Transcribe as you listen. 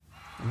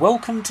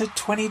Welcome to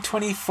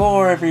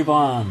 2024,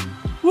 everyone!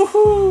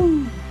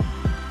 Woohoo!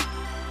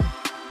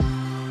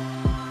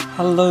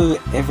 Hello,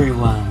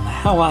 everyone.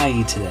 How are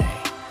you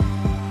today?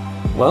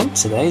 Well,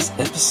 today's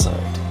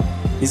episode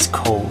is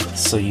called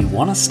So You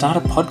Want to Start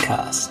a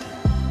Podcast.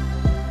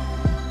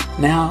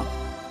 Now,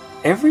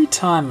 every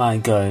time I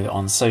go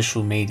on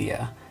social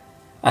media,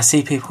 I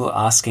see people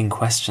asking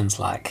questions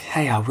like,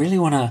 hey, I really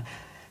want to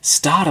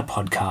start a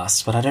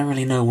podcast, but I don't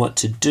really know what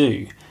to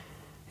do.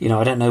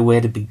 I don't know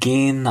where to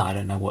begin. I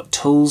don't know what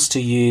tools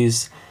to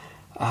use.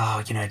 Do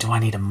I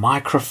need a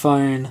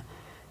microphone?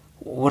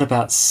 What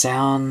about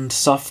sound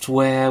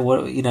software?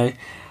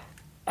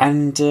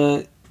 And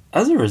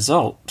as a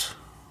result,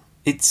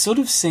 it sort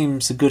of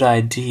seems a good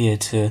idea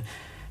to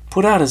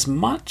put out as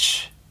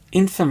much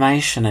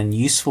information and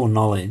useful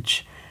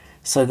knowledge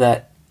so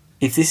that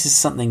if this is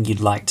something you'd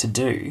like to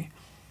do,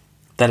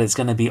 that it's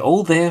going to be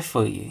all there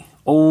for you,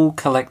 all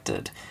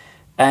collected.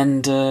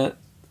 And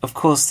of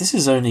course, this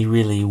is only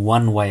really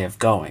one way of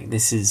going.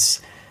 This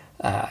is,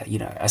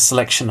 a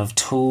selection of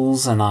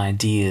tools and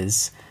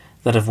ideas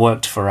that have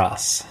worked for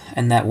us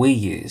and that we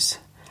use.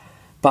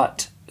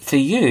 But for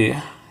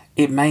you,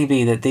 it may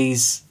be that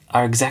these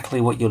are exactly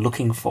what you're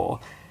looking for.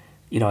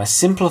 A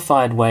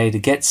simplified way to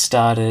get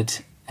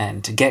started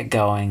and to get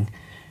going,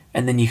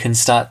 and then you can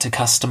start to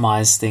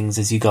customize things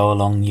as you go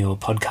along your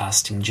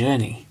podcasting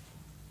journey.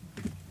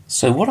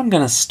 So what I'm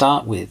going to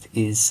start with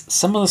is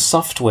some of the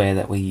software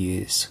that we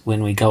use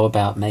when we go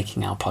about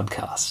making our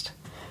podcast.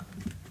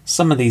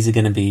 Some of these are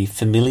going to be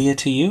familiar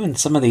to you and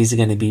some of these are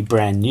going to be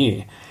brand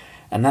new,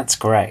 and that's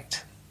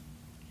great.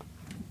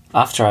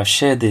 After I've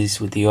shared these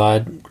with you,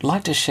 I'd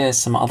like to share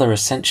some other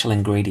essential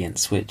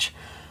ingredients which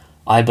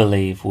I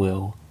believe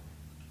will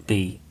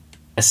be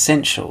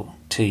essential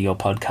to your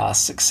podcast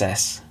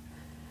success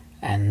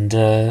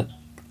and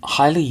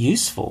highly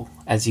useful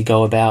as you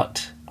go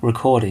about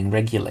recording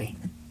regularly.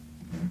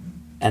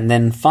 And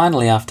then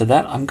finally after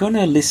that, I'm going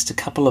to list a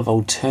couple of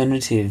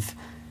alternative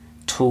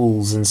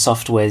tools and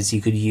softwares you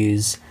could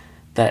use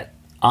that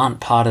aren't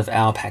part of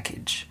our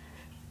package.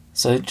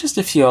 So just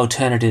a few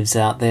alternatives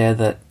out there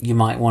that you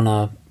might want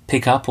to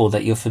pick up or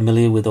that you're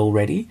familiar with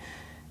already.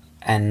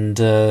 And,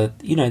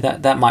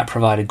 that might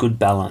provide a good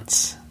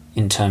balance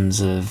in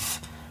terms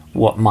of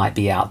what might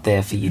be out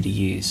there for you to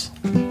use.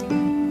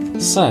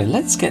 So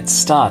let's get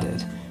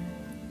started.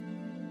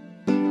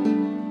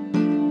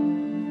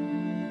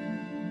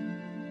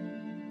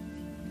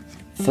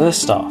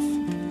 First off,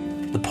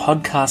 the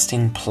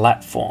podcasting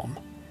platform.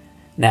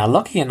 Now,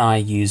 Lockie and I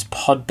use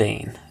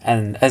Podbean,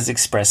 and as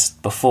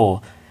expressed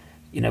before,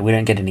 we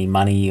don't get any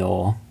money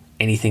or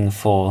anything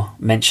for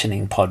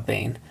mentioning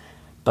Podbean.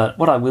 But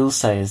what I will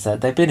say is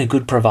that they've been a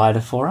good provider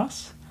for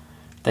us.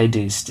 They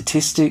do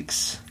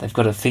statistics, they've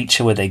got a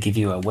feature where they give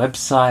you a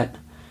website,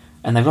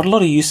 and they've got a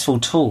lot of useful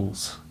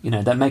tools,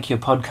 that make your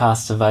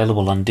podcasts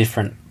available on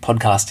different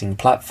podcasting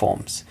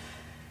platforms.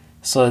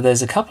 So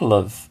there's a couple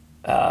of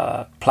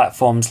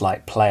platforms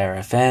like Player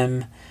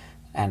FM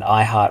and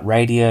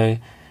iHeartRadio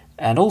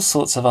and all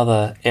sorts of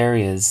other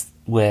areas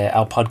where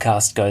our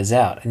podcast goes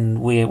out, and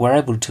we're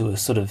able to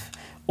sort of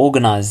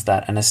organize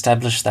that and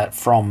establish that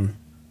from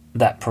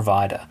that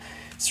provider.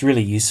 It's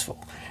really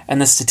useful,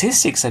 and the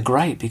statistics are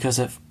great because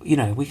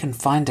we can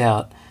find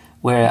out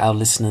where our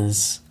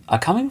listeners are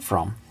coming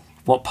from,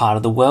 what part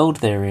of the world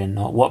they're in,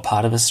 or what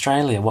part of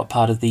Australia, what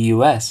part of the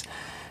US,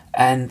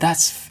 and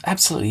that's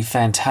absolutely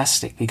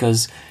fantastic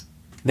because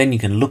then you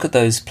can look at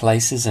those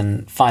places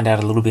and find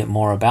out a little bit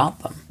more about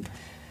them.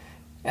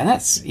 And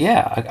that's,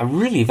 a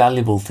really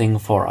valuable thing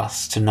for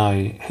us to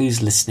know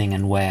who's listening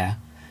and where.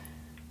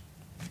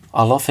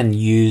 I'll often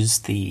use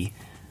the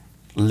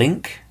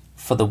link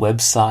for the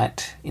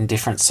website in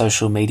different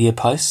social media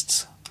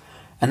posts,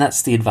 and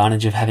that's the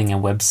advantage of having a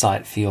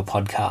website for your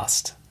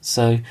podcast.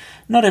 So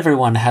not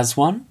everyone has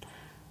one.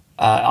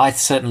 I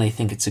certainly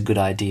think it's a good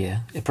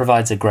idea. It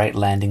provides a great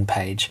landing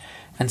page,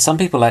 and some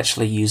people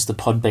actually use the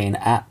Podbean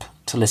app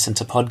to listen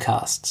to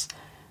podcasts.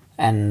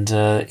 And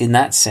in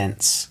that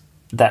sense,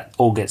 that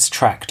all gets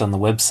tracked on the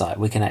website.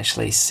 We can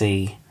actually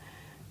see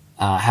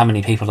how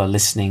many people are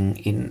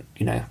listening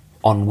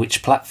on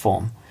which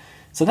platform.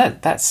 So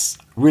that's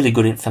really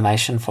good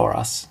information for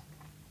us.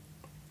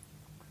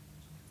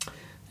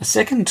 A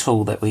second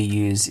tool that we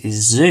use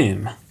is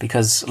Zoom,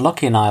 because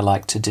Lockie and I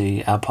like to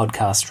do our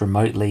podcast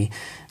remotely.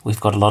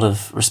 We've got a lot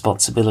of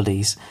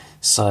responsibilities,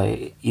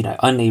 so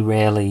only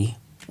rarely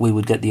we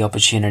would get the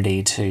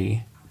opportunity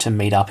to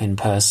meet up in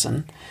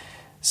person.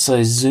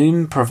 So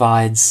Zoom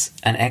provides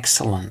an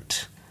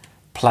excellent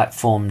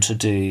platform to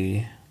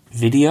do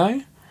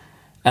video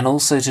and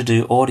also to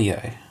do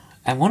audio.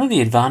 And one of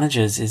the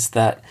advantages is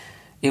that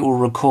it will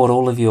record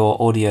all of your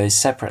audios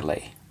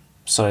separately.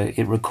 So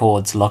it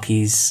records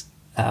Lockie's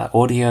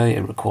audio,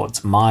 it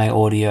records my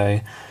audio,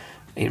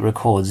 it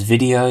records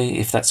video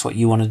if that's what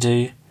you want to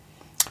do.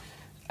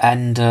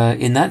 And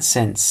in that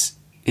sense,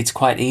 it's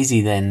quite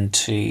easy then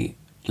to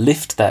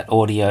lift that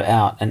audio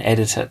out and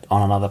edit it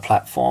on another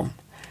platform.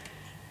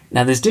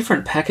 Now there's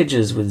different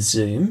packages with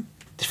Zoom,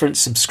 different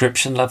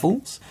subscription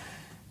levels,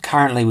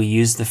 currently we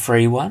use the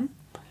free one.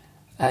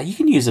 You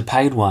can use a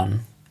paid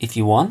one if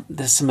you want.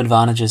 There's some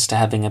advantages to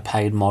having a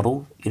paid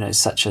model,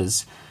 such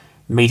as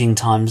meeting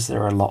times that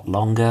are a lot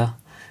longer.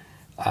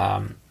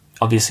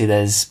 Obviously,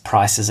 there's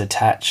prices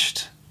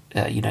attached,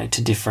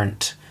 to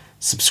different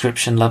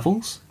subscription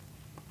levels.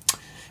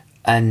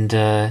 And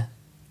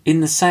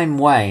in the same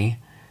way,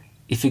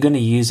 if you're going to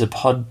use a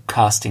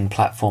podcasting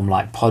platform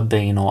like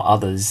Podbean or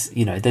others,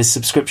 there's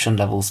subscription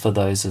levels for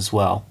those as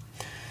well.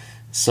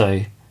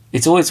 So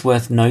it's always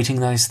worth noting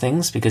those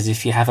things, because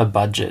if you have a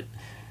budget,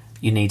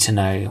 you need to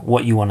know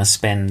what you want to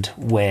spend,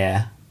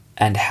 where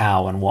and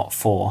how and what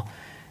for.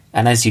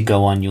 And as you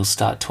go on, you'll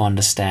start to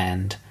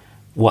understand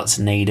what's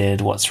needed,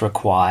 what's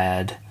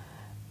required,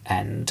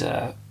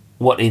 and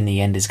what in the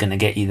end is going to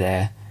get you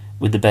there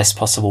with the best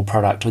possible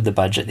product with the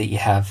budget that you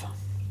have.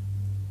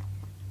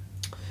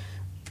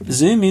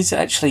 Zoom is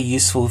actually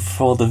useful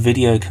for the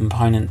video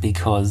component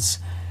because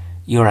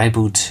you're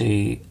able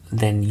to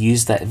then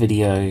use that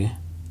video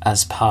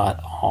as part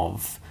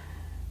of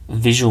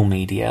visual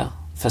media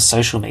for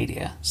social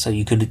media. So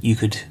you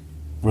could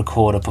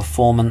record a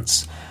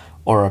performance,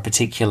 or a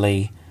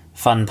particularly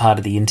fun part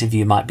of the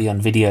interview might be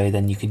on video,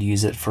 then you could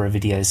use it for a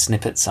video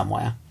snippet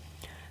somewhere.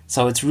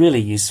 So it's really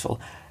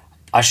useful.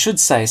 I should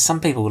say some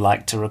people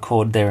like to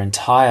record their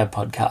entire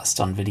podcast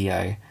on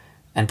video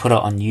and put it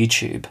on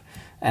YouTube.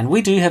 And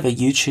we do have a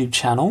YouTube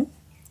channel.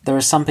 There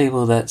are some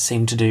people that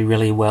seem to do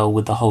really well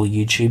with the whole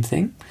YouTube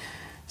thing.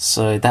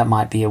 So that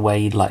might be a way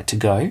you'd like to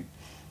go.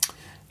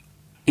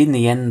 In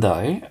the end,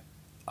 though,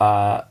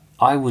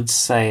 I would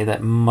say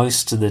that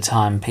most of the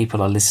time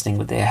people are listening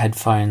with their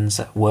headphones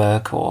at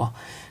work or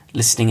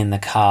listening in the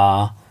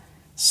car.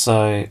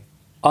 So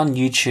on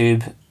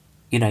YouTube,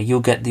 you'll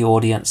get the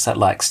audience that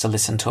likes to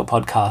listen to a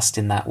podcast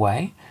in that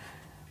way.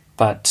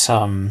 But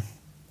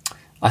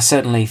I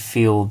certainly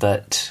feel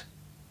that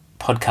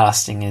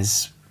podcasting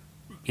is,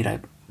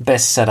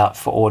 best set up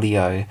for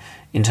audio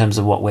in terms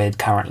of what we're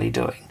currently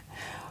doing.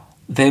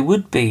 There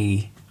would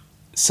be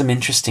some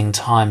interesting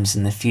times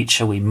in the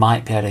future we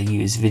might be able to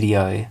use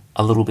video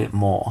a little bit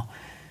more.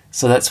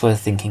 So that's worth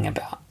thinking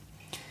about.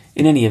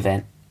 In any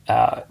event,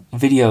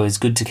 video is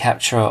good to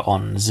capture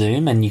on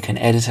Zoom, and you can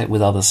edit it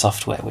with other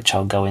software, which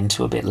I'll go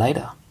into a bit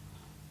later.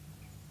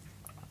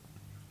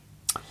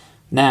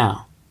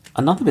 Now,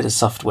 another bit of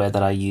software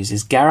that I use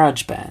is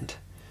GarageBand.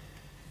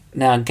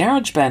 Now,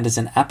 GarageBand is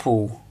an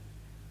Apple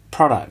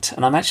product,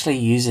 and I'm actually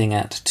using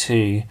it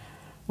to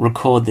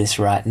record this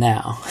right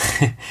now.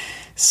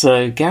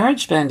 So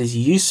GarageBand is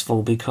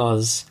useful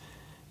because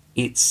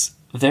it's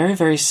very,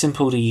 very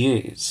simple to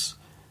use.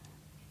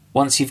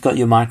 Once you've got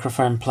your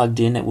microphone plugged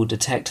in, it will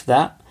detect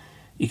that.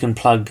 You can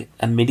plug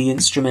a MIDI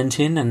instrument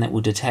in and it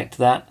will detect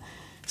that.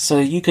 So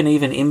you can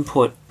even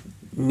input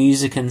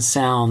music and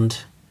sound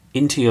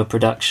into your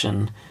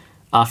production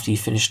after you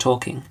finish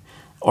talking,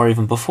 or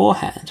even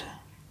beforehand.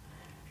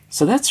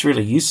 So that's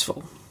really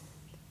useful.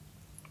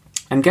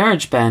 And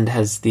GarageBand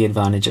has the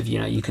advantage of,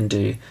 you can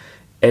do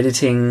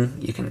editing,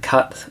 you can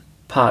cut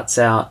parts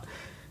out,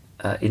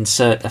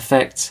 insert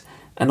effects,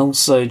 and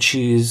also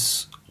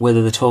choose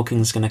whether the talking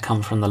is going to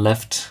come from the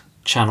left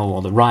channel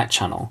or the right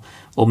channel,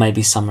 or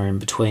maybe somewhere in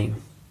between.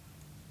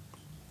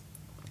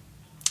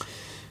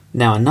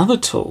 Now, another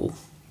tool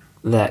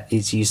that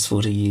is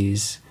useful to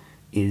use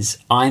is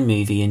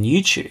iMovie and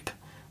YouTube.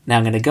 Now,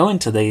 I'm going to go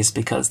into these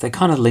because they're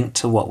kind of linked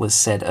to what was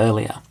said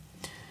earlier.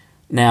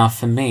 Now,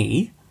 for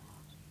me,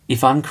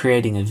 if I'm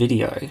creating a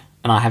video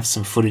and I have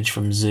some footage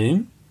from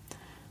Zoom,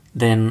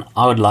 then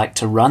I would like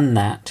to run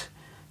that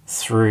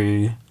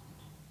through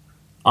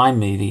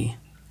iMovie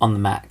on the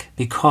Mac,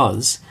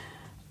 because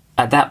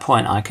at that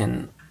point I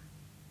can,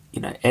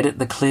 edit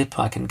the clip,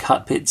 I can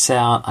cut bits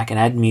out, I can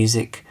add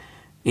music.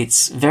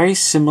 It's very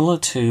similar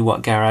to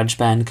what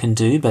GarageBand can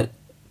do, but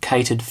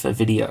catered for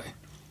video.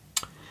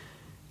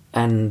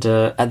 And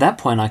at that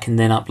point I can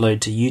then upload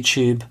to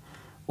YouTube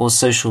or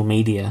social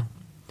media.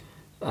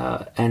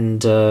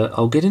 And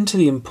I'll get into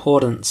the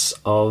importance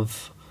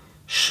of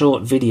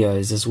short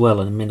videos as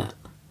well in a minute.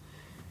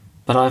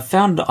 But I've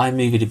found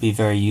iMovie to be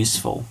very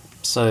useful.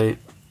 So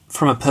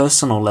from a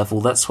personal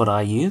level, that's what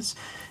I use.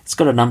 It's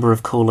got a number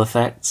of cool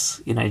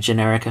effects,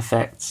 generic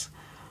effects.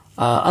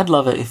 I'd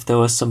love it if there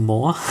were some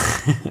more.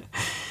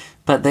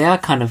 But they are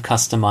kind of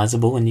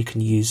customizable, and you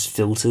can use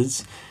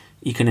filters.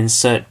 You can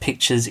insert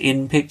pictures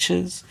in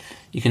pictures.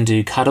 You can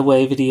do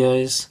cutaway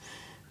videos.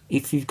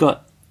 If you've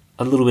got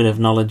a little bit of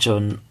knowledge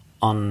on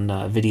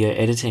video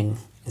editing,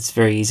 it's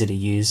very easy to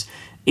use.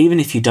 Even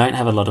if you don't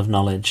have a lot of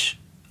knowledge,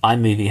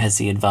 iMovie has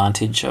the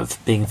advantage of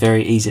being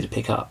very easy to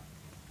pick up.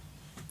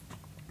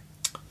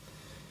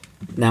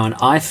 Now, an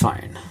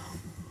iPhone.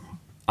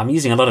 I'm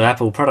using a lot of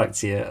Apple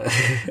products here.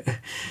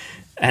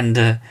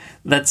 And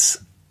that's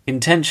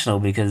intentional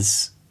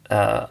because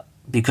I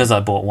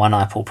bought one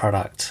Apple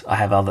product, I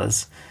have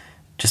others,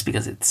 just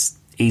because it's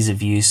ease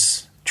of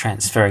use,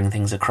 transferring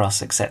things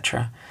across,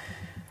 etc.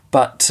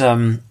 But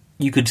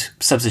you could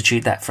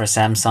substitute that for a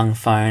Samsung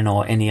phone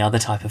or any other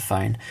type of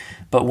phone,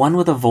 but one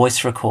with a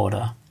voice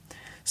recorder.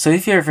 So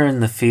if you're ever in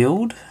the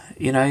field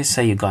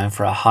say you're going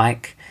for a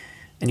hike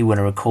and you want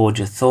to record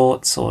your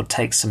thoughts or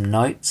take some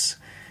notes,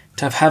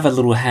 to have a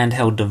little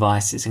handheld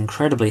device is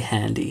incredibly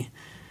handy,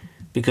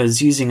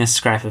 because using a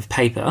scrap of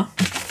paper,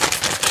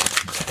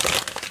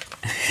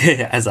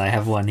 as I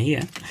have one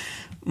here,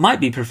 might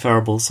be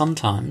preferable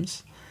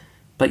sometimes,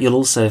 but you'll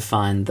also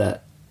find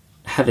that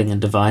having a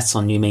device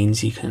on you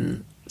means you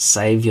can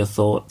save your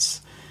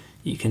thoughts,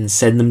 you can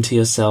send them to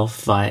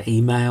yourself via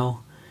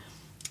email,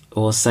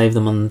 or save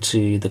them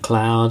onto the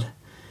cloud,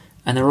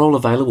 and they're all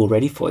available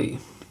ready for you.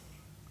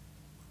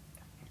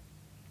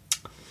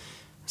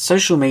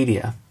 Social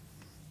media.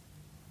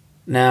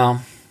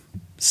 Now,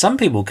 some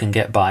people can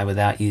get by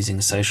without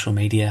using social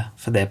media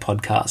for their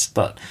podcast,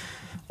 but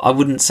I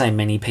wouldn't say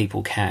many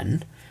people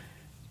can.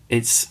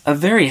 It's a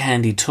very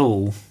handy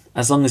tool,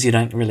 as long as you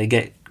don't really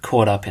get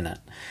caught up in it.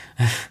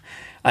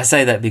 I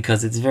say that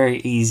because it's very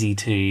easy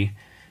to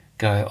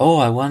go, oh,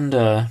 I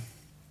wonder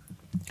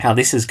how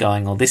this is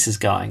going or this is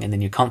going, and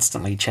then you're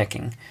constantly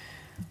checking.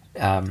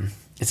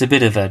 It's a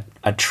bit of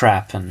a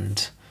trap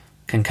and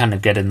can kind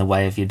of get in the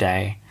way of your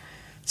day.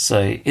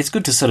 So it's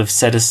good to sort of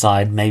set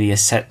aside maybe a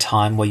set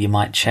time where you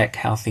might check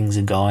how things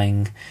are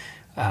going,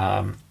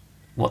 might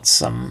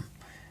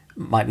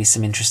be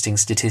some interesting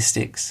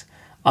statistics.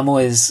 I'm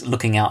always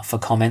looking out for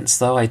comments,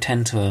 though. I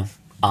tend to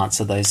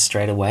answer those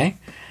straight away.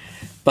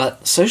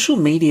 But social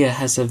media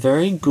has a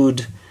very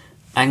good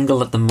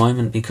angle at the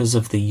moment because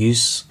of the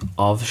use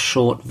of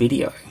short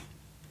video.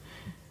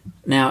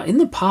 Now, in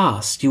the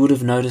past, you would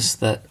have noticed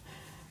that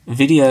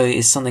video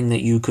is something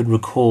that you could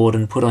record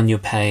and put on your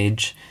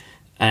page,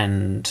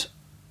 and,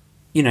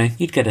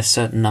 you'd get a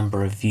certain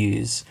number of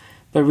views,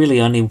 but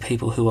really only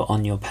people who are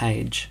on your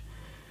page.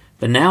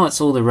 But now it's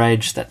all the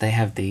rage that they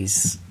have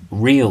these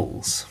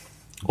reels,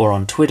 or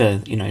on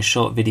Twitter,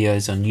 short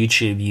videos on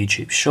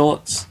YouTube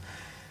Shorts.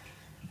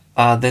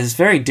 There's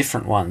very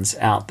different ones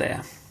out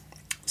there.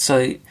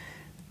 So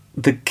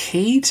the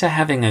key to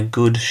having a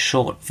good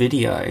short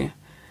video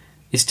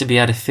is to be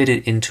able to fit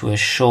it into a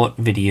short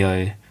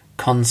video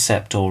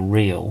concept or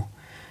reel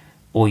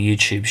or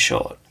YouTube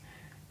short.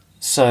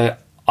 So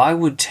I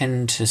would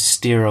tend to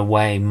steer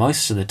away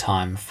most of the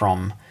time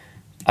from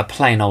a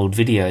plain old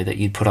video that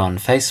you'd put on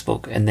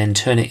Facebook and then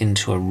turn it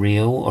into a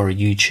reel or a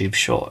YouTube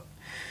short.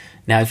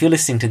 Now, if you're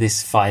listening to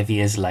this 5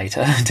 years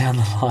later down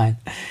the line,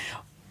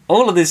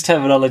 all of this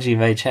terminology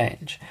may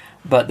change,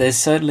 but there's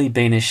certainly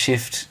been a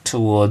shift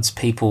towards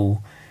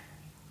people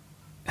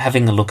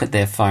having a look at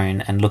their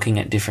phone and looking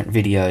at different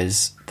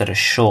videos that are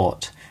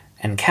short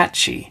and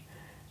catchy,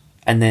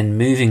 and then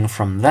moving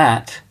from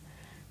that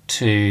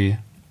to,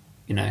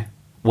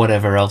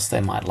 whatever else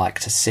they might like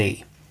to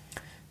see.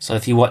 So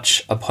if you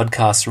watch a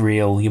podcast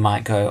reel, you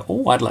might go,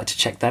 oh, I'd like to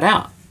check that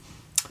out.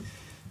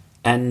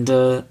 And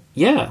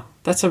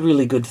that's a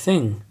really good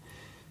thing,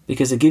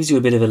 because it gives you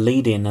a bit of a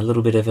lead-in, a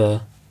little bit of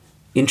a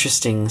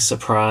interesting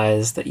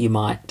surprise that you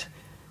might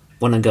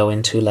want to go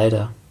into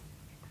later.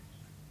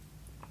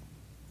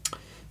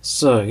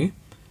 So,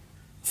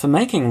 for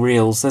making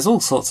reels, there's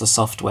all sorts of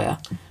software,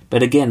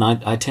 but again,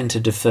 I tend to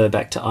defer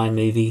back to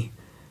iMovie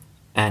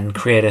and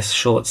create a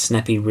short,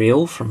 snappy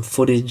reel from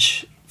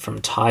footage, from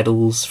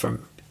titles,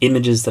 from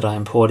images that I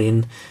import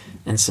in,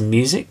 and some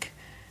music,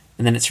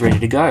 and then it's ready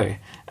to go.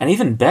 And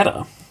even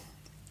better,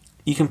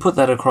 you can put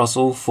that across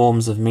all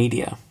forms of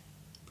media.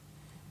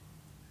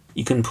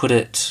 You can put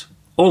it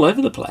all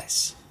over the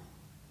place.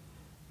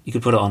 You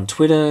could put it on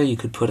Twitter, you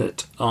could put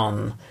it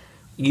on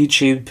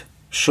YouTube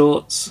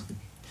Shorts,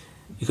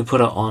 you could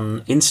put it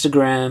on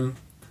Instagram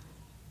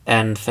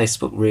and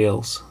Facebook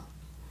Reels.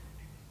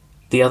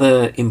 The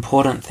other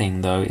important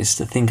thing, though, is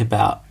to think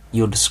about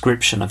your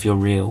description of your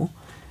reel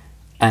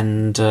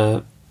and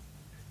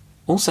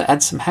also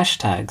add some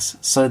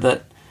hashtags so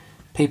that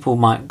people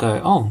might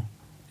go, oh,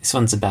 this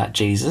one's about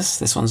Jesus,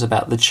 this one's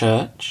about the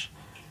church,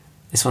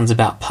 this one's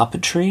about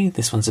puppetry,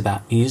 this one's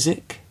about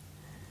music.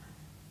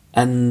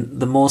 And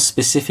the more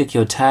specific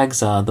your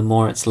tags are, the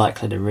more it's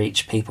likely to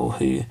reach people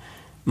who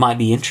might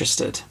be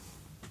interested.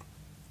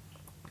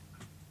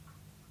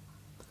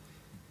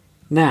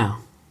 Now,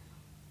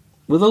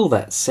 with all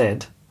that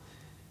said,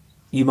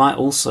 you might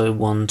also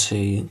want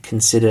to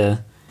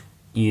consider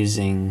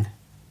using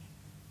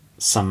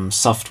some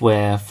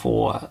software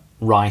for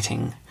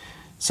writing.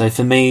 So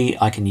for me,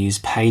 I can use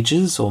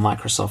Pages or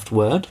Microsoft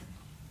Word,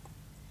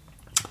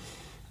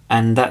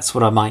 and that's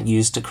what I might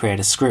use to create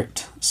a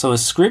script. So a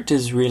script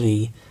is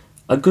really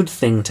a good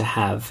thing to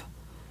have,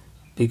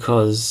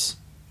 because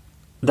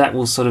that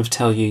will sort of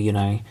tell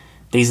you,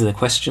 these are the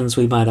questions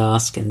we might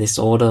ask in this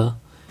order.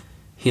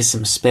 Here's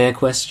some spare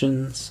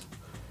questions.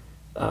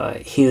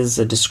 Here's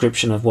a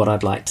description of what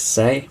I'd like to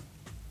say.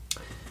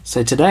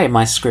 So today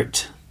my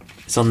script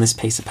is on this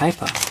piece of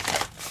paper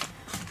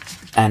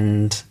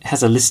and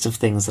has a list of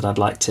things that I'd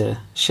like to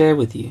share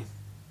with you.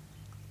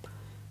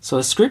 So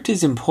a script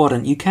is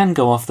important. You can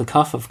go off the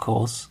cuff, of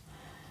course,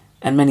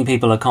 and many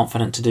people are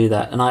confident to do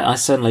that, and I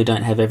certainly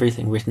don't have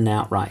everything written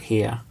out right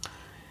here.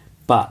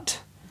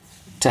 But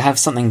to have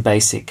something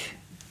basic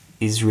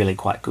is really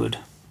quite good.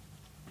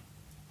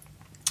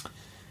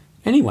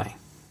 Anyway,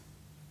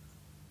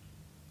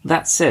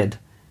 That said,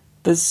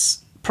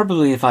 there's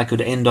probably, if I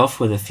could end off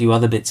with a few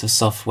other bits of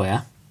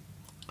software,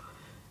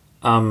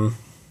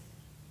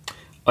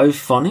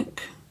 Ophonic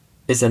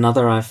is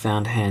another I've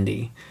found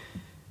handy,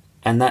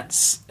 and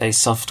that's a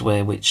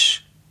software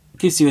which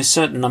gives you a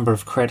certain number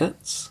of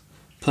credits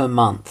per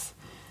month,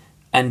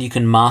 and you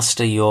can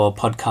master your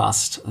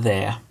podcast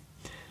there.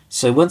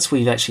 So once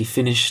we've actually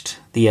finished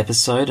the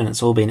episode and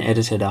it's all been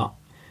edited up,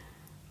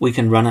 we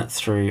can run it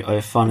through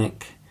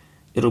Ophonic.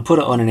 It'll put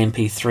it on an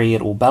MP3,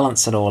 it will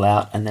balance it all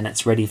out, and then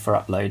it's ready for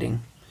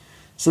uploading.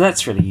 So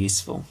that's really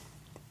useful.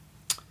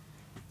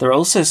 There are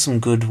also some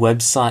good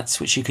websites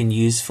which you can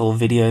use for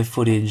video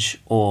footage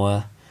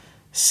or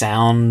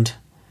sound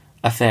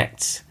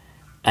effects,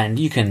 and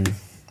you can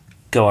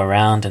go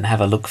around and have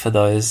a look for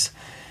those.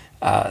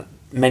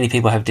 Many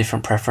people have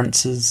different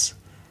preferences.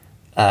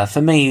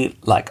 For me,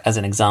 like as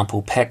an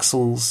example,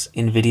 Pexels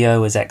in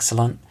video is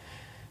excellent,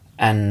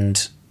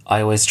 and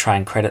I always try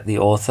and credit the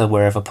author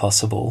wherever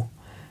possible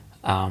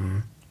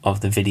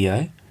of the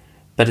video,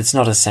 but it's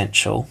not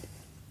essential.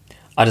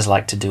 I just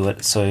like to do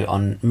it. So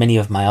on many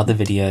of my other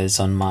videos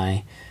on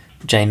my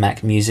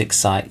JMac Music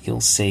site,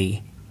 you'll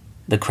see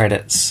the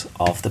credits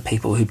of the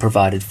people who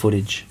provided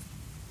footage.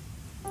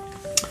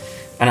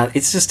 And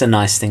it's just a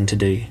nice thing to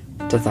do,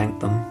 to thank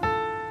them.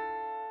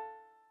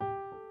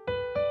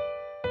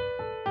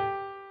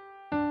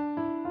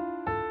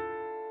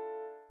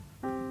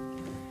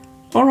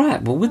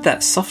 Alright, well, with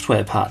that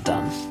software part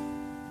done,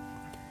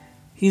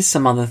 here's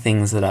some other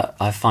things that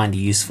I find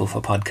useful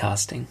for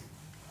podcasting.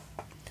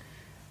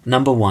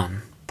 Number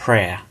 1,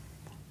 prayer.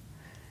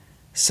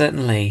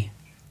 Certainly,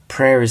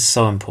 prayer is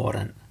so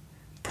important.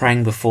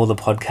 Praying before the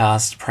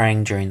podcast,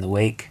 praying during the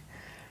week,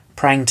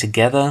 praying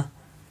together,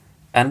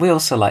 and we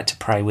also like to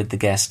pray with the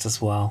guest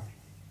as well.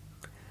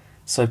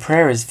 So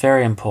prayer is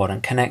very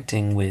important,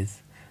 connecting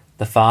with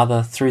the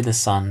Father through the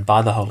Son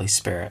by the Holy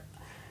Spirit,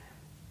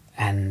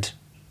 and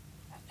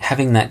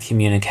having that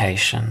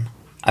communication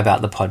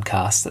about the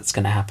podcast that's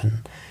going to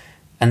happen,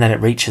 and that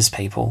it reaches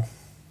people.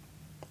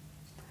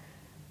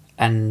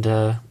 And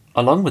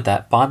along with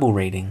that, Bible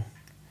reading.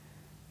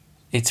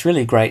 It's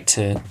really great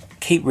to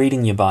keep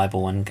reading your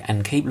Bible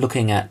and keep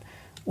looking at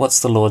what's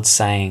the Lord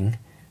saying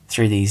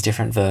through these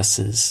different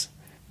verses.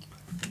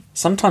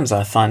 Sometimes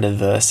I find a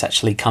verse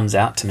actually comes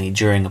out to me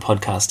during a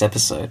podcast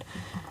episode,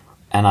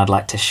 and I'd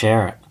like to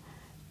share it.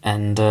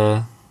 And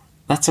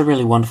that's a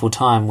really wonderful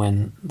time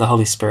when the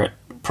Holy Spirit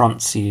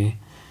prompts you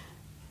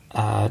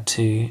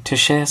to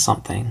share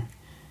something.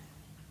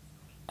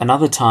 And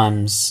other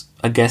times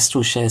a guest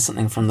will share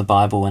something from the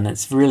Bible, and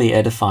it's really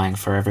edifying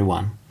for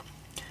everyone.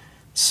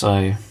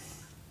 So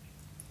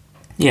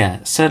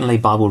yeah, certainly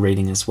Bible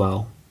reading as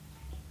well.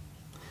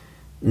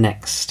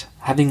 Next,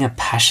 having a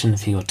passion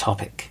for your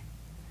topic.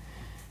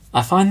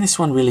 I find this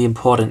one really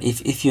important.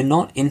 If you're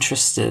not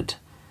interested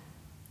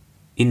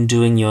in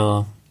doing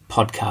your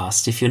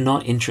podcast, if you're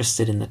not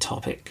interested in the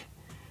topic,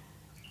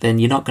 then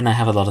you're not going to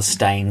have a lot of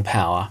staying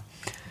power.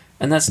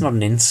 And that's not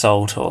an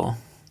insult or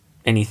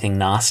anything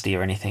nasty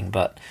or anything,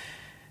 but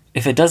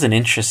if it doesn't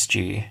interest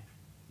you,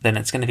 then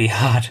it's going to be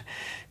hard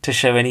to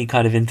show any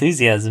kind of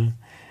enthusiasm.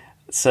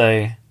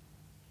 So,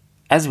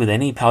 as with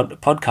any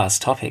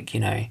podcast topic,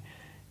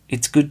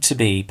 it's good to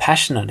be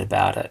passionate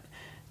about it,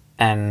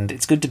 and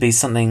it's good to be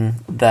something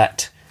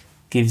that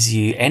gives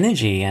you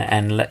energy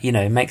and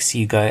makes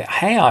you go,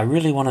 hey, I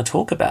really want to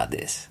talk about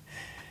this.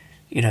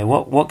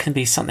 What can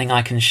be something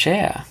I can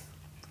share?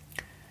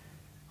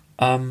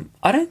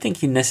 I don't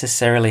think you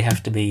necessarily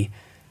have to be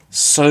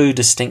so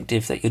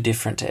distinctive that you're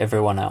different to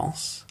everyone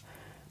else,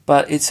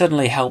 but it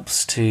certainly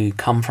helps to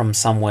come from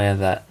somewhere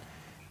that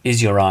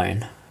is your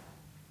own.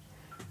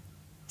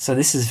 So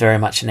this is very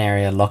much an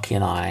area Lockie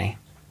and I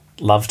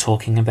love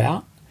talking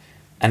about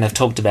and have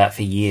talked about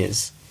for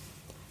years.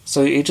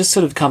 So it just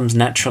sort of comes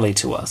naturally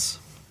to us.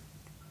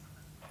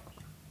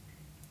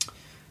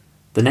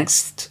 The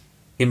next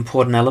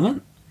important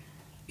element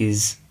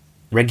is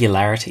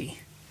regularity.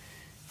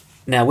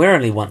 Now, we're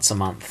only once a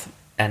month,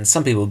 and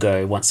some people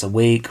go once a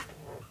week,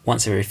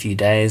 once every few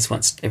days,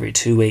 once every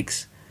 2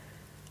 weeks.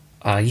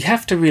 You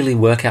have to really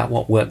work out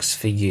what works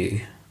for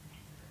you.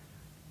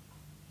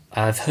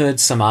 I've heard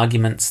some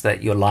arguments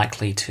that you're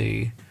likely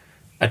to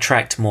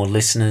attract more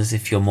listeners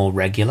if you're more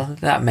regular.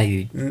 That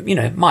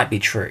might be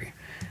true.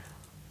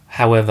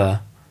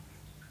 However,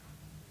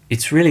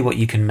 it's really what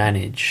you can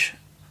manage.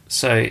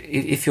 So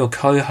if you're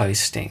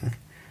co-hosting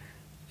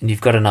and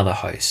you've got another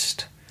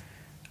host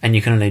and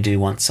you can only do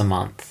once a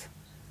month,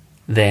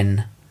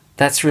 then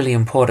that's really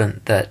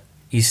important that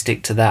you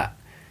stick to that,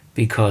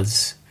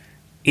 because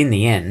in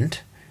the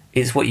end,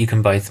 it's what you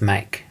can both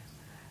make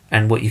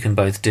and what you can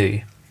both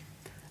do.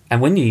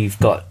 And when you've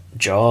got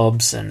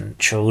jobs and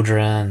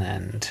children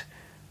and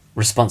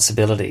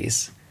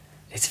responsibilities,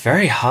 it's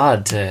very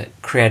hard to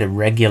create a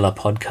regular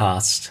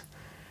podcast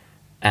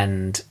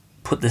and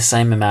put the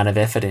same amount of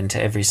effort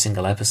into every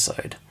single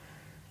episode.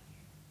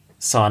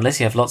 So unless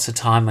you have lots of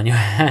time on your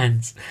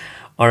hands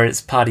or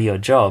it's part of your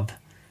job,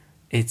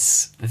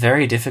 it's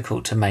very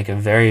difficult to make a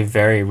very,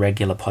 very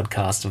regular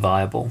podcast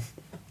viable.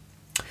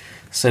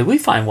 So we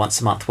find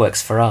once a month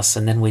works for us,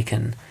 and then we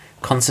can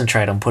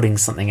concentrate on putting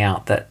something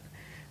out that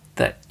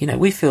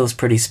we feel is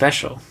pretty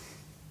special.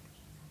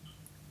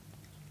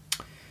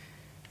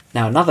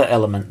 Now, another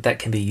element that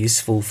can be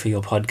useful for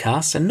your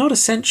podcast, and not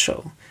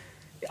essential,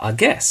 are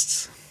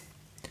guests.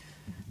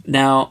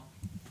 Now,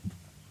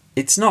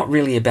 it's not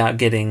really about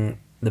getting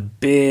the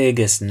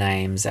biggest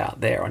names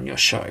out there on your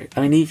show.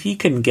 I mean, if you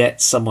can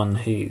get someone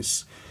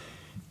who's,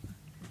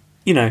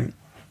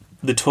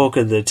 the talk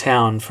of the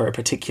town for a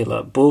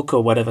particular book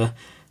or whatever,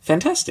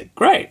 fantastic,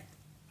 great.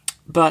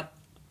 But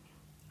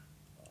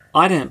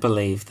I don't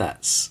believe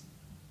that's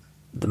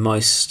the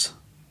most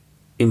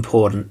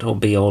important or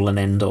be-all and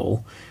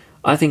end-all.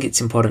 I think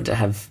it's important to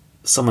have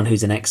someone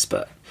who's an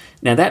expert.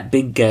 Now, that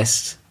big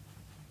guest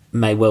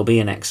may well be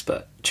an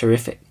expert,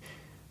 terrific,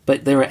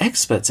 but there are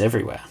experts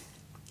everywhere.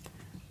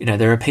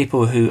 There are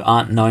people who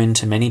aren't known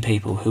to many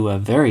people who are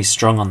very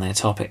strong on their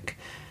topic,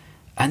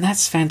 and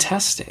that's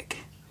fantastic.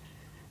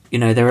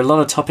 There are a lot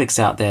of topics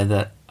out there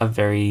that are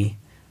very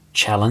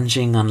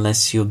challenging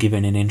unless you're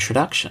given an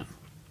introduction.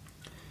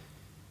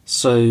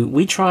 So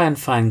we try and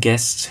find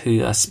guests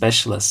who are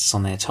specialists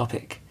on their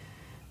topic,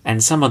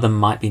 and some of them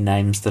might be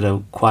names that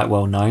are quite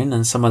well known,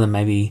 and some of them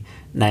may be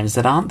names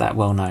that aren't that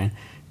well known.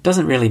 It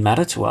doesn't really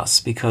matter to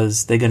us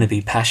because they're going to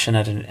be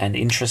passionate and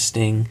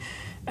interesting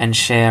and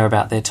share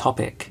about their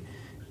topic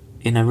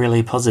in a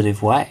really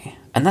positive way,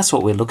 and that's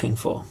what we're looking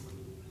for.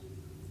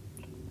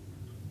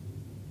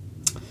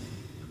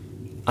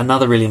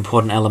 Another really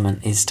important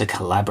element is to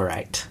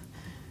collaborate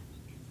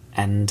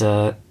and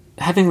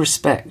having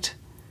respect.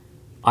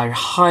 I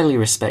highly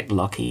respect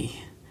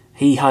Lockie.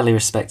 He highly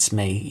respects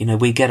me.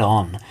 We get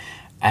on.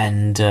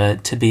 And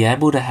to be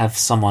able to have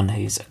someone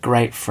who's a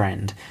great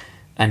friend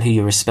and who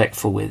you're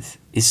respectful with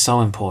is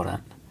so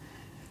important.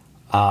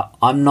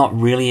 I'm not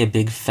really a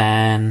big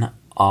fan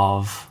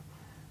of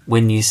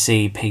when you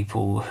see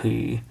people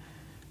who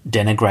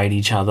denigrate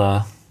each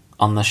other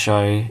on the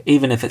show,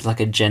 even if it's like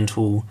a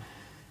gentle,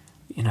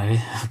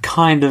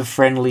 kind of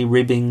friendly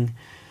ribbing.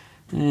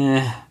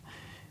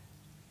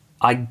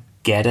 I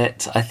get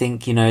it. I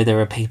think,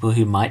 there are people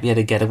who might be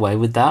able to get away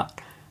with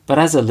that. But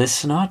as a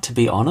listener, to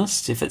be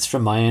honest, if it's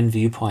from my own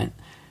viewpoint,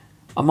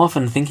 I'm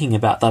often thinking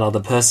about that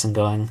other person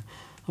going,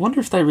 I wonder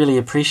if they really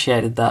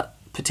appreciated that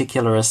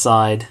particular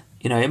aside.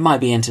 It might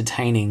be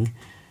entertaining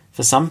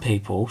for some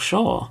people,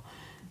 sure,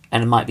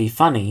 and it might be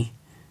funny,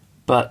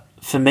 but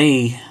for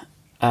me,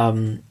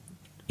 there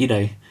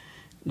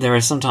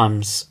are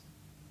sometimes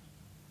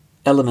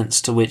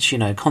elements to which,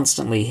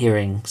 constantly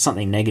hearing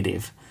something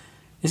negative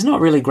is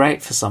not really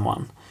great for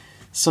someone.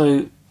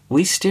 So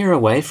we steer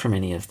away from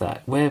any of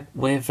that. We're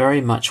very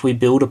much, we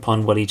build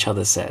upon what each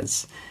other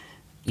says.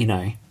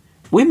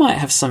 We might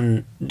have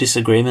some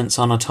disagreements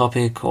on a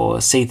topic or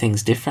see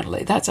things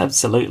differently. That's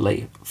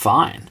absolutely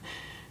fine.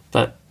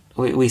 But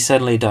we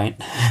certainly don't,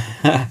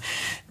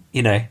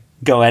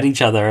 go at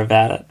each other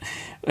about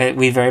it.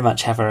 We very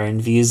much have our own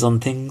views on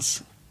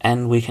things,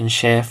 and we can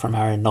share from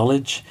our own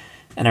knowledge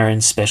and our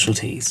own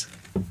specialties.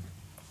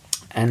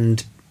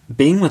 And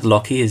being with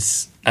Lockie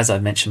is, as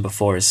I've mentioned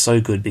before, is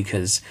so good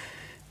because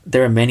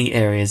there are many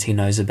areas he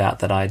knows about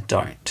that I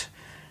don't.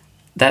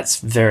 That's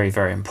very,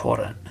 very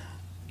important.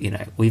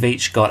 We've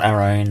each got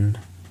our own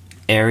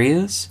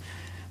areas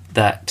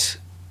that,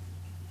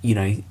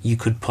 you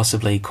could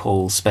possibly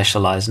call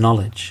specialized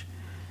knowledge.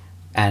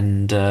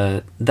 And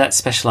that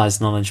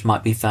specialized knowledge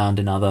might be found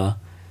in other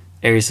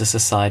areas of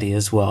society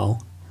as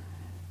well.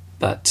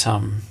 But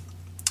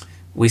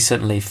we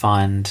certainly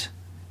find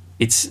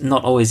it's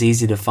not always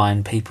easy to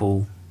find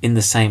people in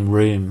the same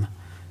room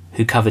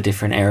who cover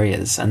different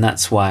areas, and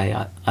that's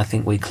why I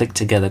think we click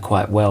together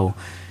quite well.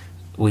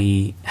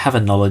 We have a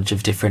knowledge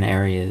of different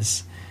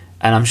areas,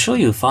 and I'm sure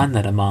you'll find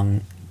that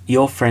among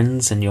your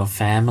friends and your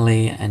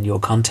family and your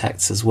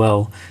contacts as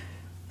well.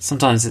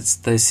 Sometimes it's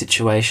those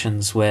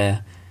situations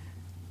where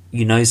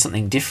you know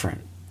something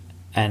different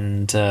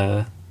and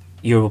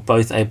you're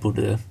both able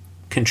to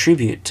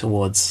contribute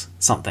towards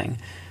something.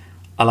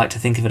 I like to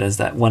think of it as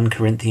that 1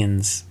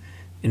 Corinthians,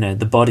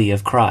 the body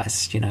of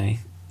Christ,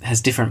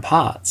 has different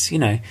parts,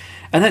 and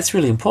that's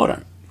really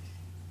important.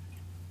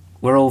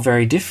 We're all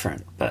very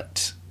different,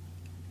 but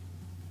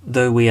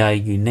though we are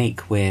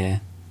unique,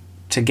 we're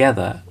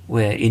together,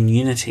 we're in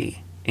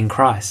unity in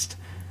Christ.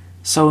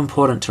 So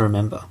important to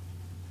remember.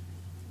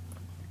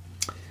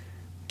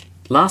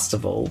 Last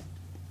of all,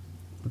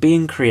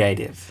 being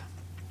creative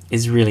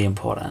is really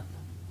important.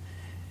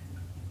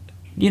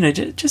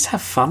 Just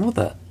have fun with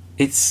it.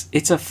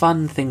 It's a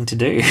fun thing to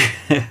do.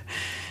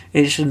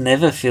 It should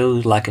never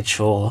feel like a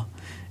chore.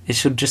 It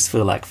should just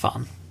feel like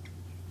fun.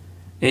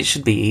 It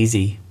should be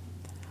easy.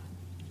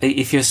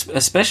 If you're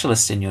a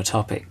specialist in your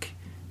topic,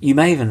 you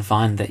may even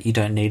find that you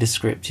don't need a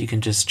script. You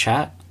can just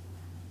chat.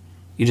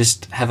 You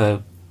just have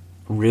a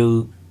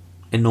real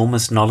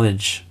enormous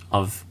knowledge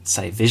of,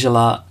 say, visual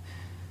art.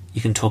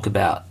 You can talk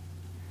about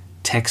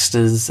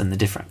textures and the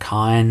different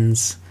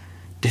kinds,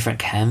 different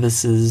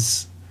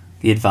canvases,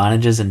 the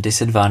advantages and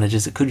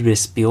disadvantages. It could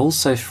just be all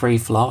so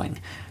free-flowing.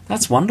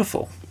 That's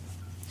wonderful.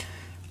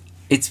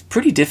 it's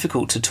pretty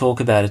difficult to talk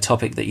about a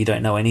topic that you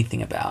don't know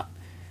anything about.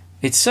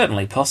 It's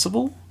certainly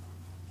possible,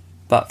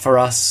 but for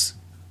us,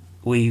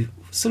 we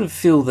sort of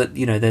feel that,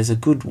 there's a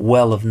good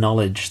well of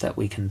knowledge that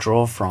we can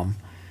draw from.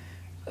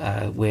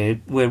 We're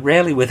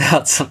rarely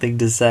without something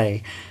to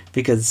say,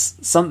 because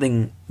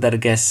something that a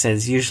guest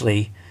says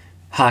usually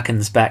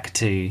harkens back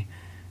to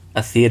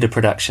a theatre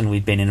production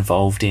we've been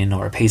involved in,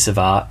 or a piece of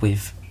art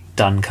we've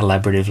done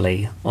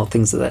collaboratively, or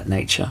things of that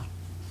nature.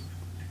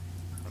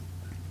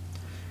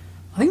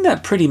 I think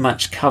that pretty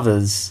much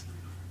covers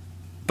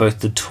both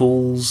the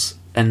tools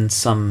and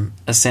some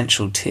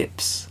essential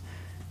tips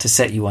to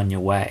set you on your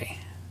way.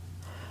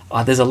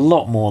 There's a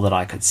lot more that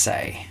I could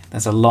say.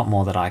 There's a lot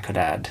more that I could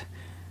add.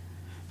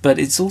 But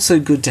it's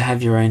also good to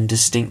have your own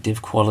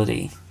distinctive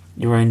quality,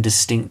 your own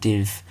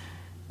distinctive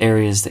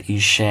areas that you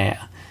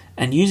share,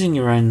 and using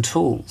your own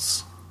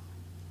tools.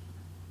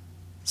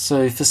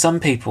 So for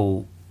some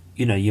people,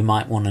 you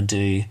might want to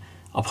do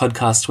a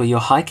podcast where you're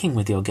hiking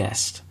with your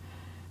guest.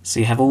 So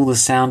you have all the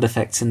sound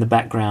effects in the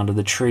background of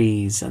the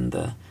trees and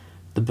the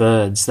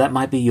birds. That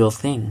might be your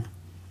thing.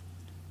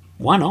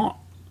 Why not?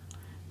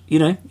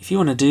 If you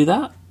want to do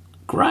that,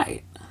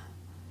 great.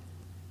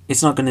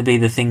 It's not going to be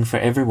the thing for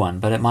everyone,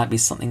 but it might be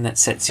something that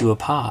sets you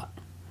apart.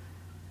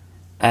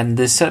 And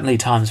there's certainly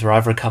times where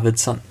I've recovered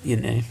some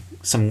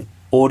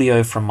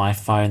audio from my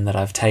phone that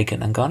I've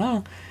taken and gone,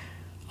 oh,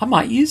 I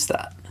might use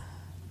that.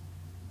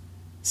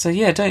 So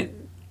yeah,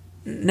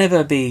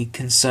 never be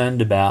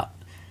concerned about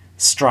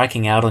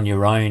striking out on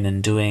your own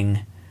and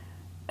doing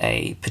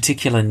a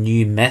particular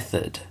new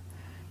method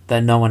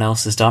that no one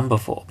else has done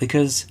before,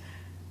 because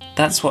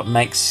that's what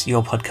makes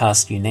your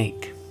podcast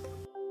unique.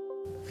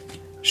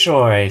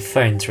 Sure, a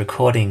phone's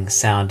recording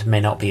sound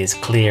may not be as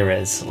clear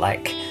as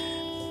like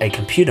a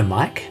computer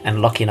mic,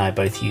 and Lockie and I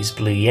both use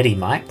Blue Yeti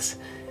mics,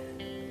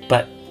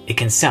 but it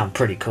can sound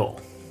pretty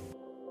cool.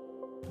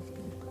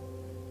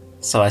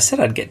 So I said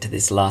I'd get to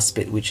this last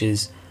bit, which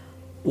is,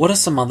 what are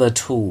some other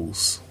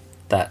tools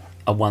that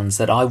are ones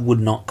that I would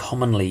not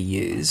commonly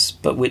use,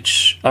 but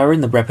which are in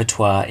the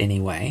repertoire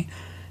anyway,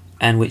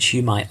 and which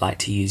you might like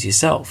to use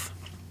yourself?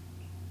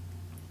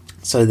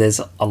 So there's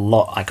a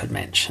lot I could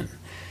mention.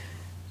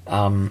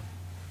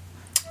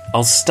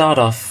 I'll start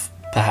off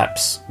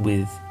perhaps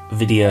with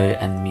video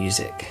and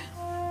music.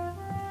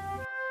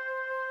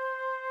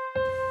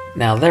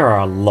 Now, there are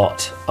a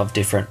lot of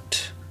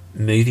different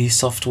movie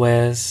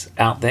softwares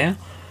out there.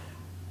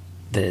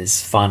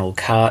 There's Final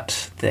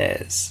Cut,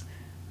 there's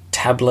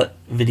tablet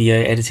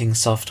video editing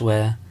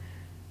software,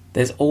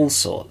 there's all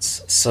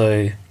sorts.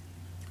 So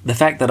the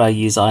fact that I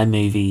use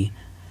iMovie,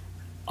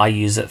 I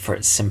use it for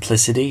its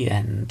simplicity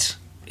and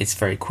it's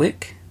very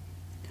quick.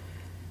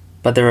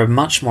 But there are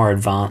much more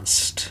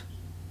advanced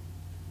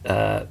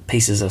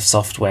pieces of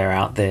software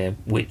out there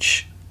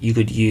which you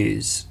could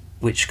use,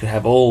 which could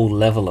have all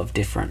level of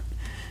different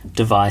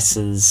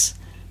devices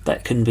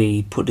that can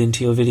be put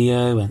into your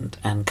video,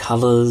 and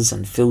colours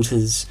and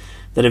filters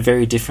that are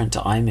very different to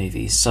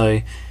iMovie.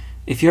 So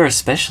if you're a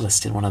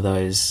specialist in one of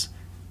those,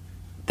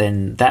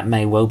 then that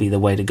may well be the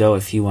way to go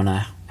if you want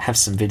to have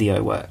some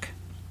video work.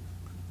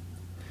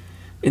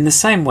 In the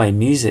same way,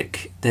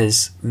 music,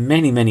 there's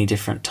many, many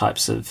different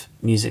types of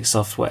music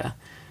software.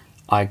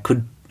 I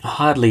could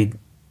hardly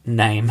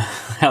name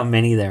how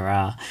many there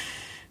are.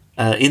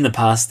 In the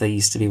past, there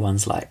used to be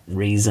ones like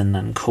Reason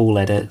and Cool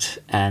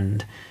Edit,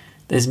 and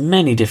there's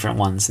many different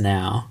ones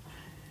now.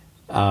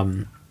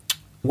 One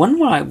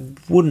I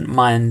wouldn't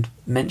mind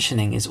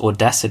mentioning is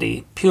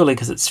Audacity, purely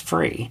because it's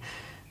free.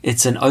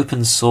 It's an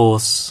open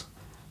source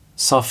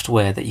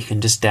software that you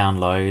can just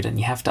download, and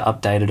you have to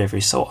update it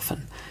every so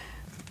often.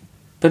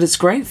 But it's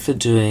great for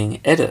doing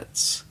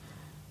edits.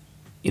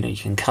 You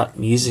can cut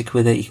music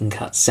with it, you can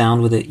cut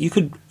sound with it. You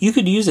could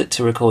use it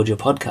to record your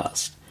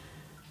podcast.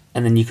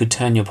 And then you could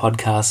turn your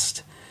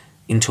podcast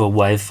into a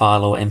WAV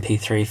file or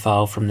MP3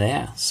 file from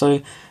there.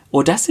 So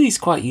Audacity is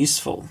quite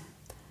useful.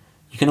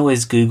 You can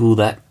always Google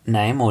that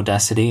name,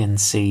 Audacity, and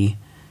see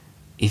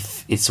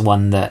if it's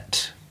one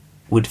that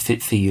would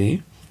fit for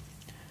you.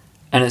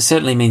 And it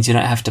certainly means you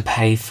don't have to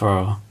pay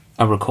for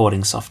a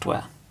recording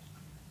software.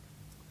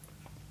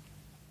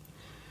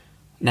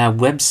 Now,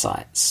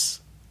 websites.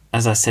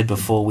 As I said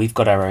before, we've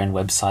got our own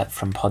website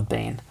from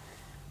Podbean.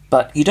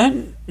 But you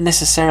don't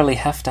necessarily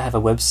have to have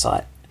a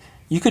website.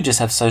 You could just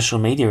have social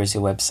media as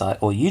your website,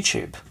 or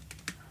YouTube.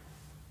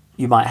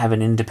 You might have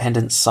an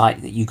independent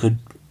site that you could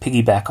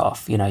piggyback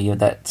off.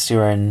 That's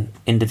your own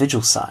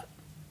individual site.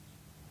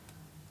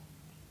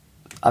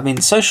 I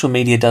mean, social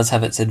media does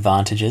have its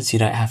advantages. You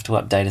don't have to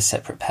update a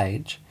separate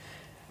page.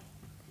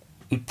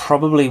 We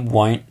probably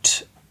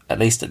won't, at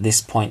least at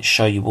this point,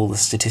 show you all the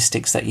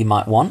statistics that you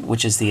might want,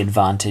 which is the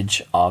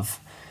advantage of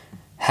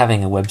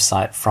having a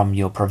website from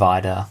your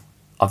provider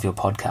of your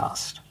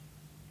podcast.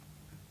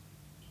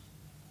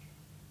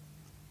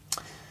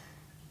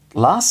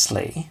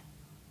 Lastly,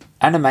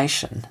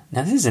 animation.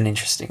 Now, this is an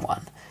interesting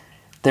one.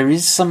 There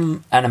is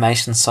some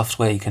animation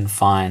software you can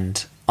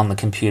find on the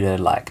computer,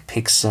 like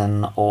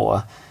Pixin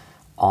or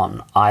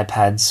on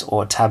iPads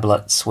or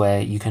tablets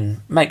where you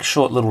can make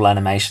short little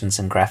animations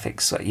and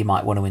graphics that you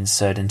might want to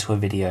insert into a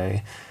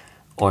video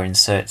or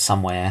insert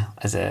somewhere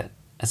as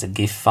a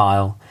GIF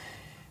file.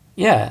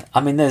 Yeah,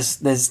 I mean,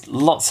 there's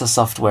lots of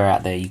software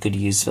out there you could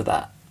use for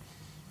that.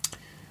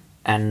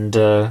 And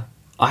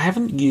I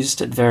haven't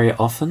used it very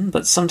often,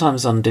 but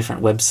sometimes on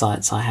different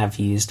websites I have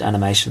used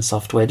animation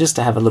software just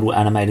to have a little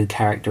animated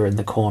character in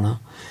the corner.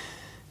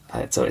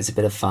 It's always a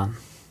bit of fun.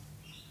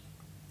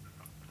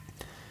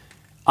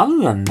 Other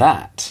than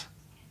that,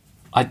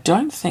 I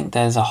don't think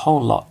there's a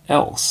whole lot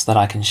else that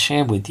I can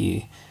share with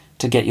you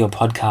to get your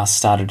podcast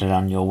started and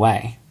on your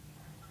way.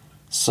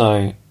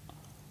 So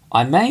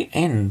I may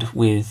end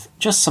with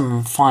just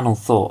some final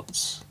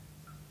thoughts.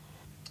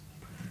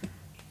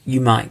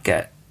 You might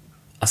get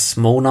a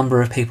small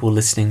number of people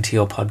listening to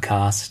your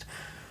podcast,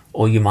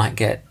 or you might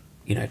get,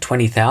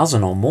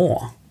 20,000 or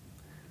more.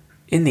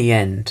 In the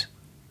end,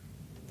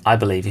 I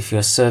believe if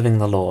you're serving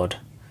the Lord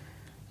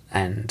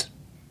and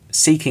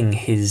seeking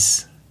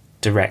His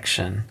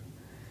direction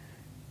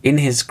in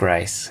His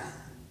grace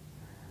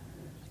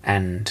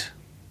and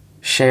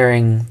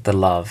sharing the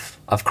love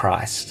of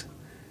Christ,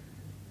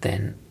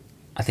 then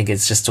I think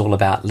it's just all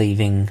about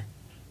leaving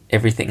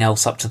everything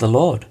else up to the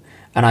Lord.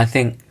 And I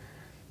think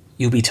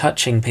you'll be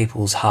touching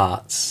people's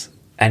hearts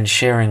and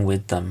sharing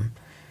with them,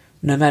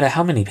 no matter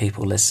how many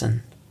people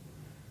listen.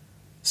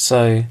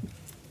 So,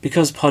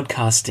 because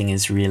podcasting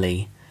is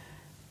really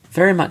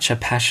very much a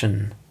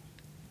passion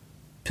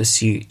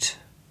pursuit,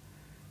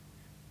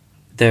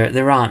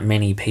 there aren't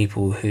many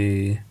people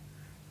who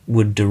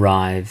would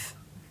derive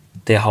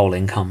their whole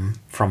income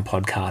from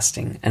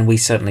podcasting, and we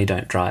certainly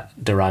don't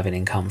derive an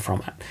income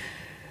from it.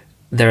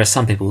 There are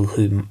some people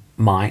who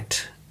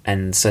might,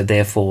 and so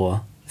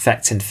therefore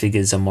facts and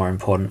figures are more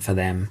important for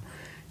them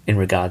in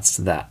regards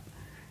to that.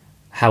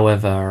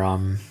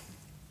 However,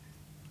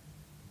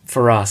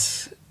 for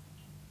us,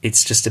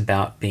 it's just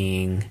about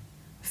being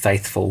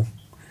faithful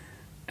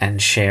and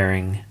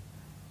sharing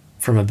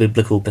from a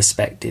biblical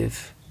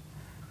perspective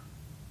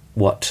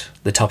what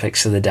the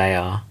topics of the day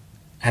are,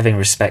 having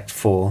respect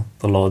for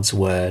the Lord's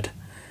word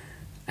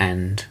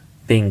and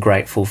being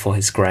grateful for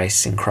His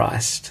grace in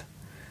Christ,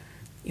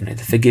 the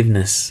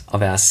forgiveness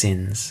of our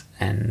sins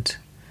and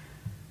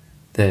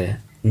the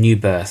new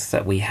birth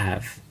that we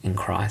have in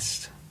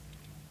Christ.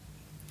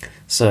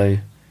 So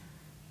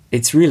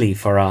it's really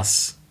for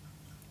us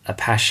a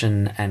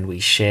passion, and we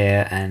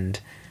share, and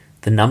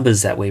the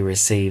numbers that we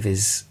receive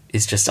is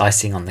just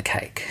icing on the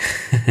cake.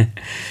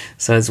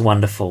 So it's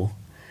wonderful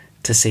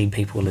to see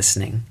people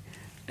listening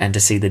and to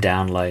see the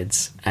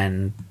downloads,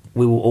 and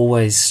we will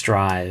always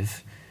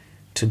strive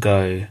to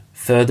go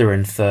further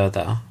and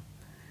further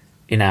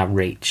in our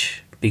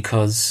reach,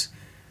 because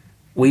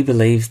we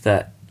believe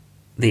that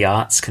the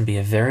arts can be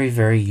a very,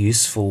 very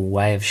useful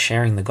way of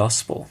sharing the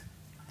gospel.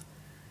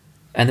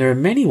 And there are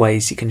many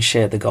ways you can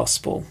share the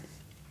gospel,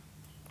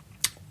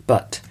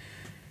 but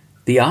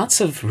the arts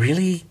have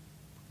really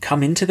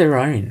come into their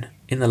own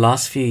in the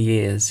last few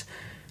years.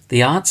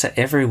 The arts are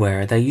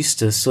everywhere. They used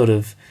to sort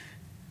of,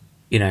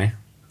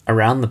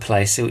 around the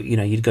place,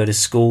 you'd go to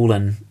school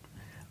and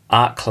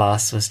art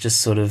class was just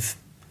sort of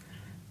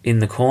in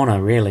the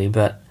corner, really,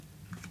 but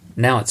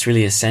now it's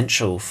really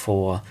essential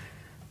for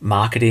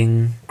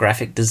marketing,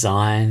 graphic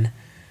design,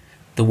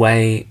 the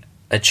way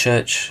a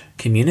church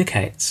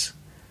communicates.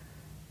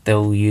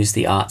 They'll use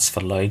the arts for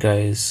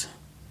logos,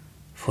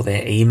 for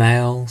their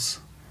emails.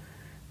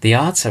 The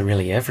arts are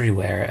really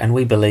everywhere, and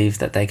we believe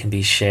that they can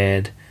be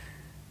shared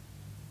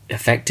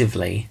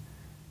effectively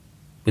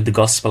with the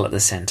gospel at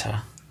the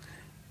centre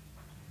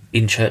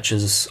in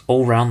churches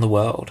all around the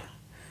world.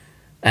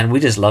 And we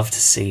just love to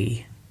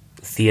see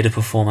theatre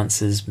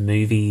performances,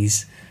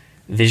 movies,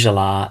 visual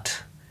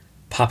art,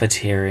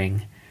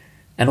 puppeteering,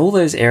 and all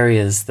those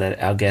areas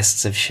that our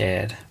guests have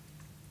shared.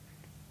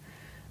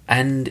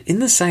 And in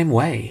the same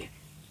way,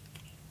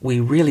 we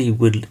really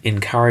would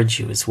encourage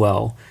you as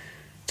well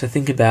to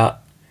think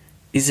about,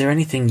 is there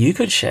anything you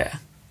could share?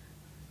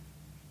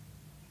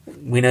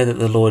 We know that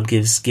the Lord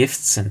gives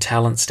gifts and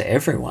talents to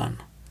everyone.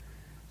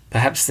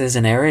 Perhaps there's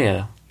an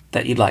area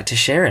that you'd like to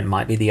share in.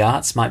 Might be the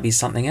arts, might be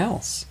something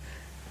else.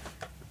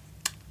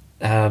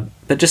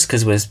 But just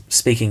because we're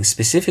speaking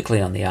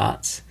specifically on the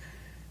arts,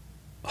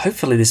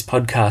 hopefully this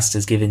podcast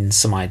has given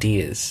some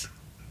ideas.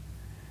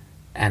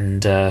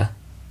 And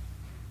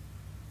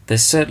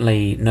there's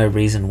certainly no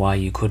reason why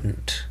you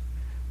couldn't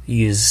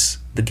use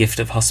the gift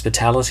of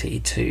hospitality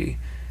to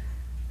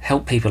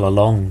help people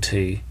along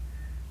to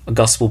a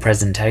gospel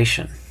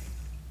presentation.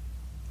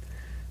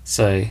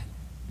 So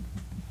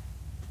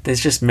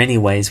there's just many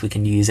ways we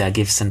can use our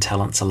gifts and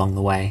talents along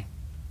the way.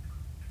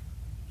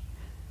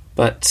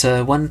 But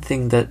one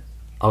thing that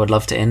I would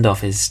love to end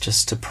off is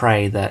just to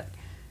pray that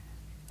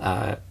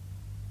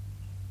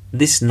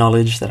this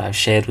knowledge that I've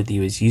shared with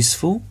you is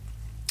useful,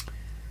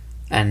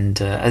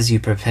 and as you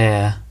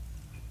prepare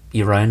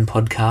your own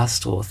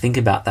podcast or think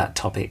about that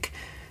topic,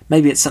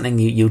 maybe it's something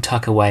you'll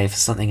tuck away for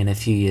something in a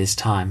few years'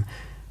 time.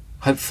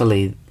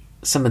 Hopefully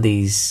some of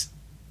these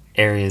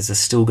areas are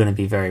still going to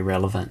be very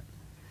relevant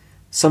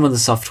Some of the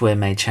software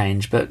may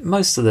change, but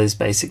most of those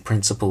basic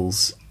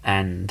principles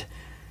and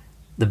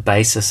the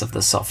basis of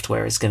the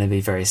software is going to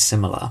be very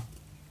similar.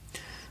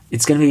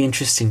 It's going to be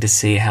interesting to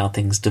see how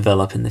things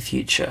develop in the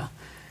future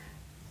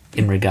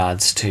in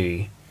regards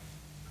to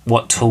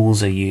what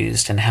tools are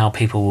used and how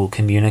people will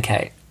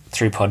communicate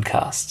through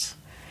podcasts.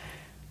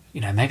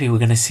 Maybe we're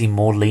going to see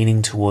more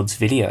leaning towards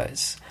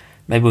videos.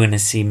 Maybe we're going to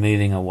see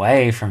moving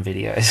away from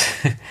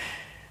videos.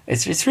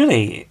 It's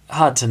really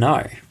hard to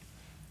know.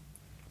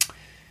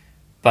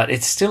 But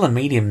it's still a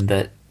medium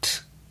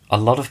that a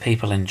lot of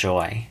people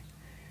enjoy.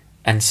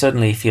 And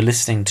certainly if you're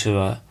listening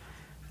to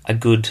a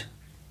good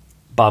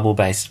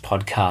Bible-based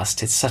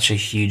podcast, it's such a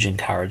huge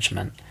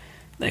encouragement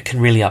that can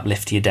really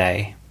uplift your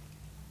day.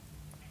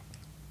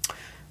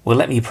 Well,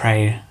 let me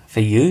pray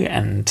for you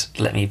and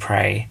let me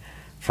pray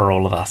for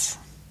all of us.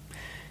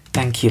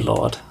 Thank you,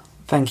 Lord.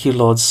 Thank you,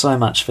 Lord, so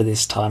much for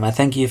this time. I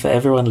thank you for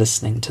everyone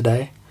listening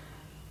today.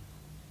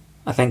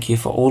 I thank you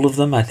for all of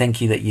them. I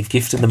thank you that you've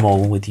gifted them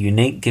all with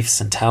unique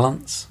gifts and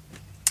talents.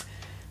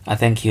 I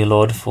thank you,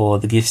 Lord, for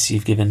the gifts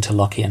you've given to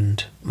Lockie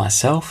and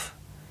myself.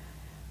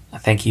 I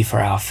thank you for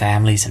our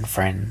families and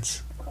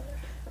friends.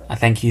 I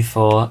thank you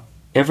for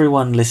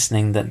everyone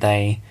listening, that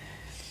they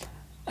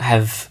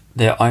have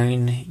their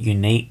own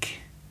unique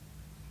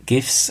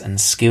gifts and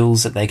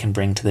skills that they can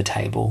bring to the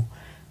table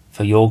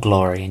for your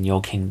glory and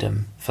your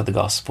kingdom, for the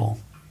gospel.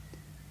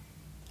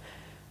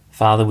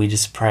 Father, we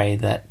just pray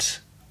that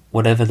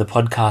whatever the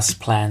podcast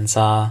plans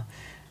are,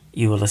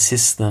 you will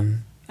assist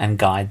them and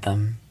guide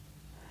them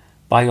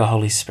by your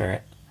Holy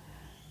Spirit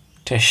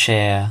to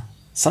share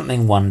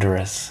something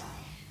wondrous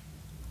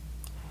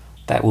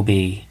that will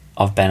be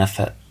of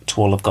benefit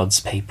to all of God's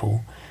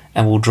people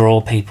and will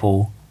draw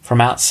people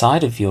from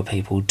outside of your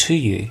people to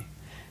you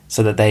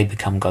so that they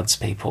become God's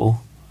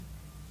people,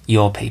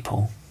 your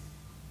people.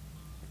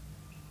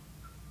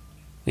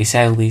 We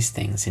say all these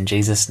things in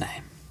Jesus'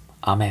 name.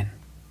 Amen.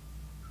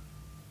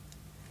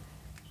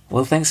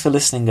 Well, thanks for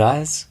listening,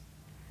 guys.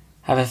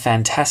 Have a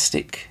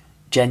fantastic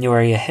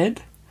January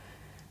ahead,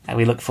 and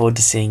we look forward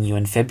to seeing you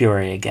in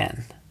February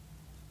again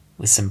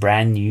with some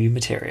brand new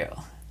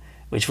material,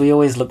 which we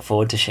always look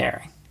forward to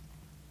sharing.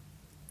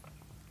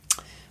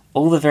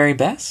 All the very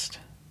best,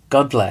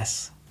 God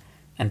bless,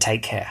 and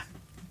take care.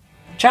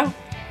 Ciao!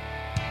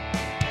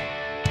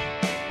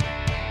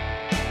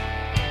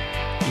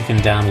 You can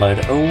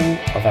download all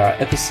of our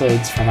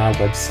episodes from our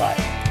website,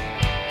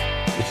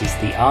 which is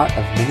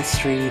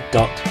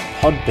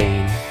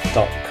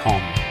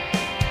theartofministry.podbean.com,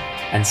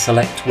 and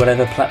select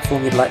whatever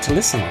platform you'd like to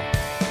listen on.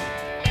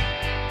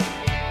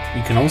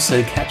 You can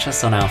also catch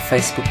us on our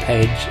Facebook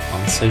page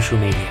on social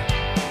media.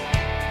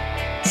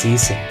 See you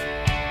soon.